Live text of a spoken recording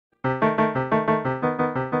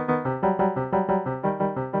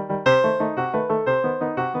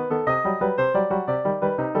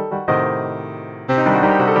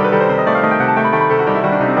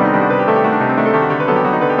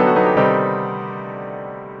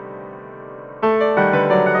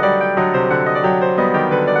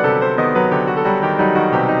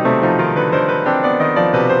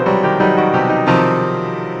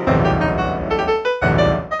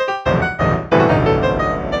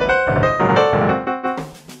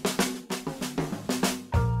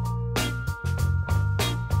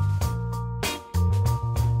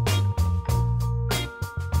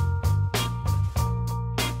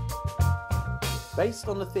Based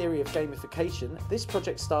on the theory of gamification, this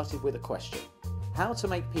project started with a question: how to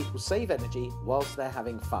make people save energy whilst they're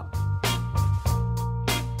having fun.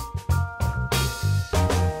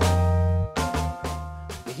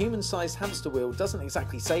 The human-sized hamster wheel doesn't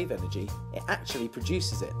exactly save energy, it actually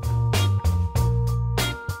produces it.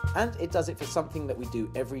 And it does it for something that we do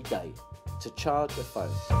every day: to charge a phone.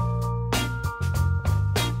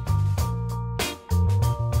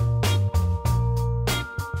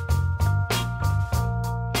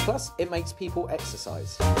 Plus, it makes people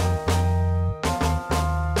exercise.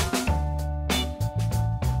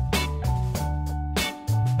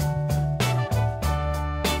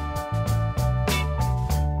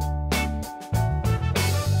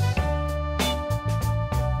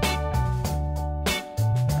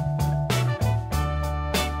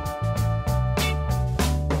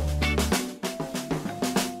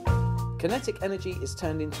 Kinetic energy is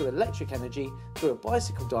turned into electric energy through a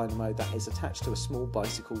bicycle dynamo that is attached to a small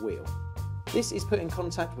bicycle wheel. This is put in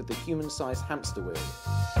contact with the human-sized hamster wheel.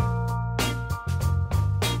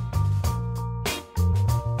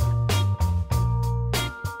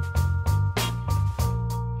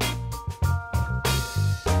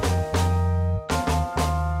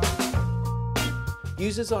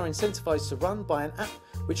 Users are incentivized to run by an app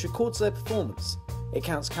which records their performance. It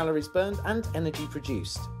counts calories burned and energy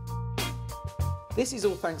produced. This is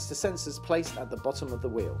all thanks to sensors placed at the bottom of the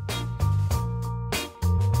wheel.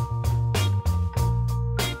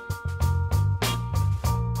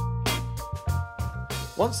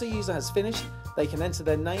 Once a user has finished, they can enter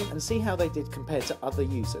their name and see how they did compared to other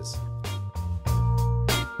users.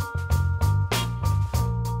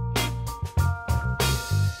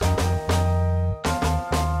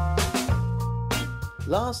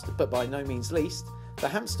 Last, but by no means least, the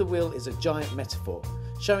hamster wheel is a giant metaphor,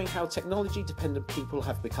 showing how technology-dependent people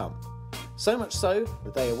have become. So much so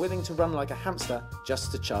that they are willing to run like a hamster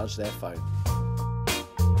just to charge their phone.